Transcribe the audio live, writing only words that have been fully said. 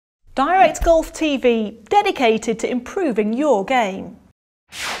Direct Golf TV, dedicated to improving your game.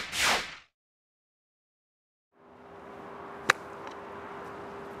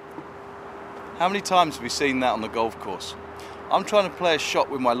 How many times have we seen that on the golf course? I'm trying to play a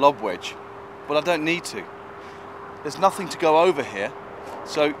shot with my lob wedge, but I don't need to. There's nothing to go over here,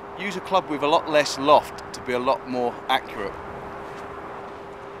 so use a club with a lot less loft to be a lot more accurate.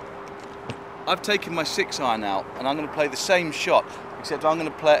 I've taken my 6-iron out and I'm going to play the same shot, except I'm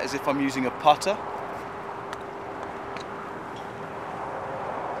going to play it as if I'm using a putter.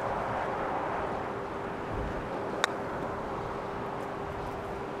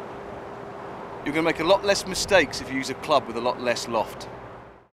 You're going to make a lot less mistakes if you use a club with a lot less loft.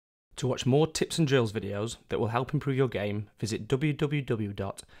 To watch more tips and drills videos that will help improve your game, visit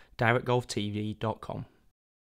www.directgolftv.com.